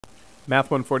Math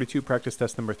 142, practice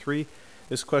test number 3.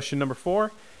 This is question number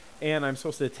 4, and I'm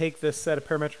supposed to take this set of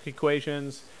parametric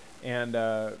equations and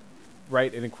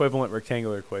write an equivalent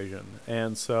rectangular equation.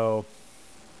 And so,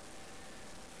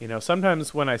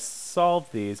 sometimes when I solve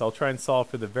these, I'll try and solve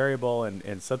for the variable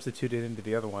and substitute it into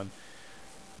the other one.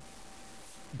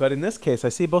 But in this case, I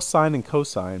see both sine and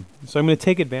cosine, so I'm going to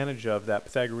take advantage of that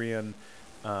Pythagorean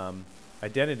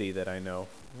identity that I know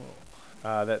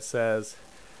that says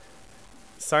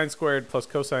sine squared plus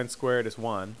cosine squared is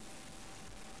 1.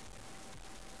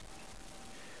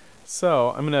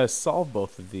 So I'm going to solve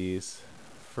both of these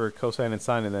for cosine and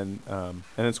sine, and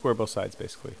then square both sides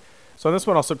basically. So on this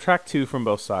one, I'll subtract 2 from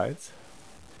both sides,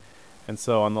 and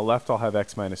so on the left I'll have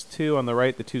x minus 2. On the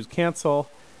right, the 2's cancel,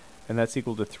 and that's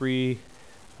equal to 3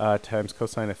 times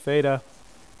cosine of theta.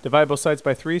 Divide both sides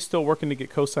by 3, still working to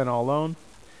get cosine all alone.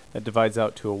 That divides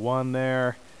out to a 1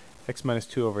 there. X minus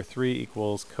 2 over 3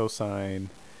 equals cosine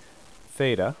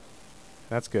theta.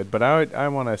 That's good, but I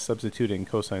want to substitute in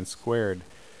cosine squared.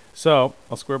 So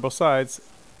I'll square both sides.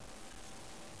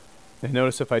 And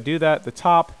notice if I do that, the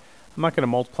top, I'm not going to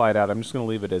multiply it out. I'm just going to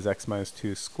leave it as x minus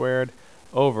 2 squared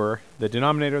over the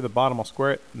denominator. The bottom, I'll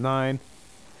square it, 9.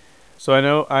 So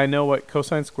I know what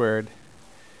cosine squared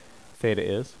theta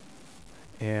is.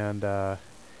 And I'm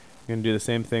going to do the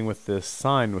same thing with this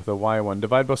sine with the y1.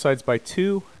 Divide both sides by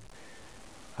 2.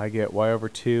 I get y over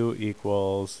 2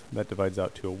 equals, that divides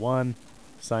out to a 1,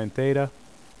 sine theta.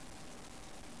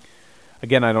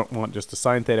 Again, I don't want just a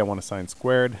sine theta, I want a sine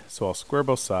squared, so I'll square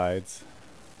both sides.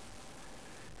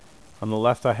 On the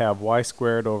left I have y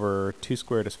squared over 2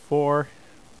 squared is 4.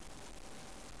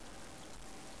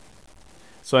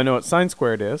 So I know what sine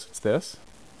squared is, it's this.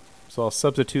 So I'll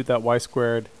substitute that y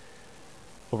squared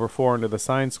over 4 into the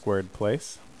sine squared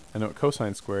place. I know what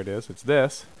cosine squared is, it's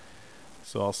this.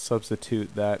 So I'll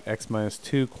substitute that x minus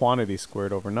 2 quantity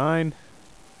squared over 9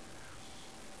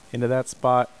 into that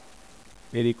spot.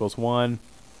 It equals 1.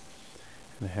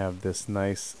 And I have this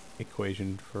nice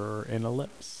equation for an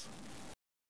ellipse.